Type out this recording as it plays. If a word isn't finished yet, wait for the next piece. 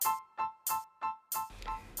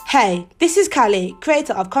Hey, this is Callie,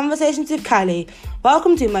 creator of Conversations with Callie.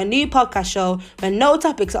 Welcome to my new podcast show where no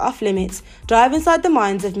topics are off limits. Dive inside the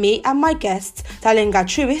minds of me and my guests, telling our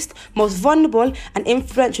truest, most vulnerable and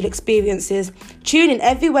influential experiences. Tune in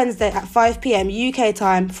every Wednesday at 5 p.m. UK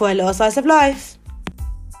time for a little slice of life.